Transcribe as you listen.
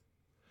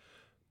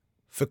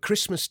For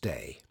Christmas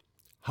Day,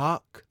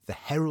 Hark, the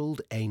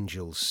Herald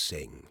Angels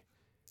Sing,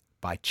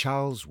 by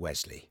Charles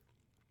Wesley.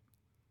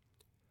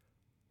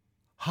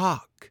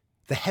 Hark,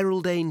 the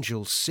herald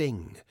angels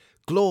sing,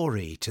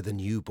 glory to the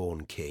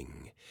newborn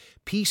King.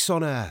 Peace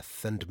on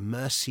earth and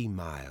mercy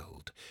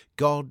mild,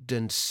 God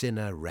and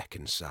sinner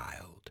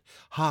reconciled.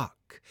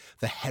 Hark,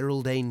 the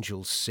herald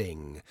angels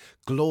sing,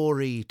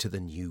 glory to the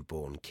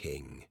newborn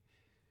King.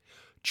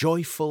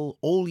 Joyful,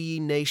 all ye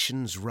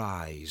nations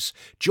rise,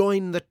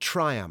 join the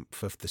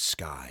triumph of the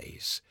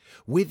skies.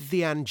 With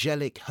the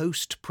angelic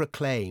host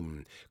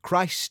proclaim,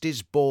 Christ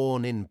is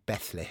born in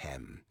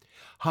Bethlehem.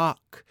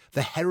 Hark,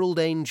 the herald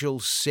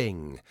angels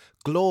sing,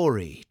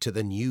 glory to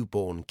the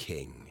newborn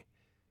King.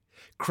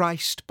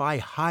 Christ by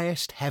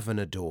highest heaven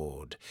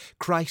adored,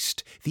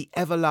 Christ the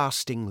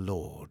everlasting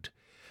Lord.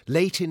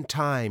 Late in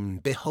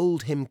time,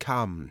 behold him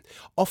come,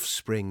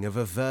 offspring of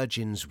a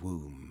virgin's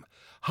womb.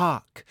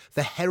 Hark,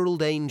 the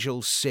herald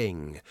angels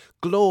sing,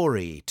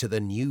 glory to the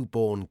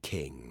newborn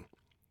King.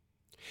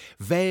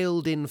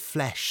 Veiled in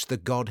flesh the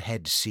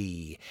Godhead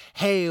see,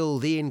 hail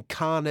the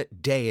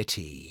incarnate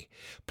deity.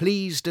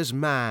 Pleased as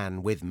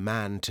man with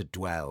man to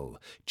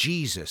dwell,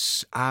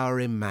 Jesus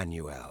our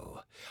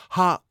Emmanuel.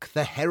 Hark,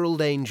 the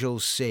herald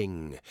angels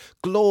sing,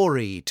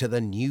 glory to the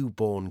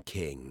newborn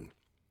King.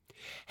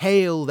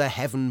 Hail the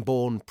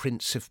heaven-born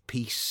Prince of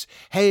Peace,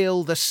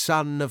 hail the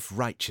Son of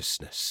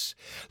Righteousness.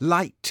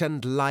 Light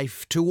and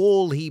life to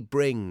all he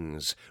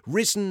brings,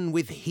 risen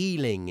with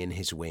healing in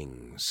his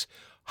wings.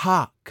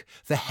 Hark,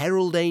 the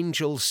herald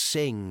angels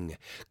sing,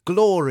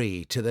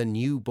 glory to the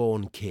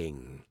newborn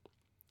King.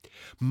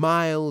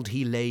 Mild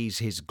he lays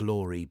his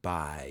glory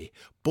by,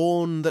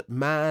 born that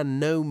man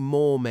no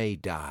more may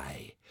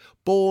die.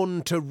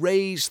 Born to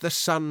raise the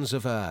sons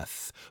of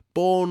earth,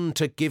 born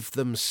to give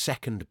them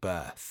second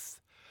birth.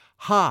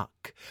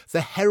 Hark,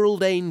 the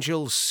herald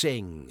angels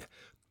sing,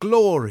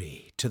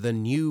 glory to the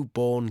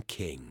newborn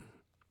King.